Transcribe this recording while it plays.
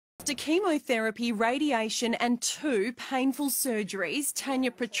After chemotherapy, radiation and 2 painful surgeries, Tanya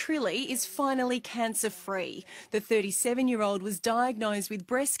Petrilli is finally cancer-free. The 37-year-old was diagnosed with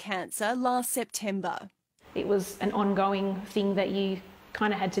breast cancer last September. It was an ongoing thing that you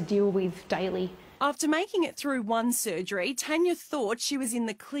kind of had to deal with daily. After making it through one surgery, Tanya thought she was in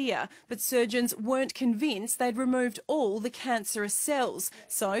the clear, but surgeons weren't convinced they'd removed all the cancerous cells.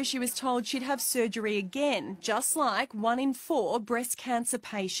 So she was told she'd have surgery again, just like 1 in 4 breast cancer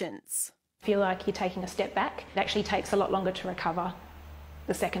patients. I feel like you're taking a step back. It actually takes a lot longer to recover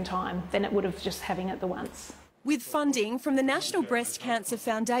the second time than it would have just having it the once. With funding from the National Breast Cancer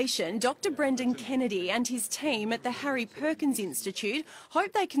Foundation, Dr Brendan Kennedy and his team at the Perkins Institute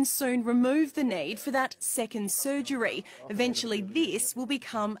hope they can soon remove the need for that second surgery. Eventually this will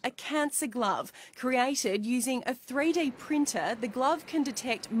become a cancer glove. Created using a 3D printer, the glove can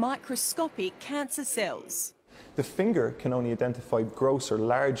detect microscopic cancer cells. The finger can only identify gross or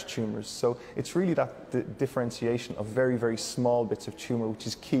large tumours, so it's really that differentiation of very, very small bits of tumour which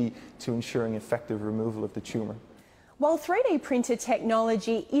is key to ensuring effective removal of the tumour. While 3D printer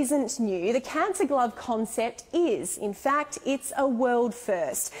technology isn't new, the cancer glove concept is. In fact, it's a world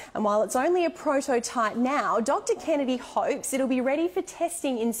first. And while it's only a prototype now, Dr Kennedy hopes it'll be ready for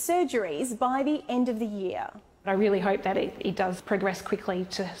testing in surgeries by the end of the year. I really hope that it does progress quickly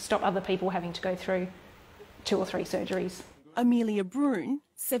to stop other people having to go through 2 or 3 surgeries. Amelia Brune,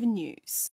 7 News.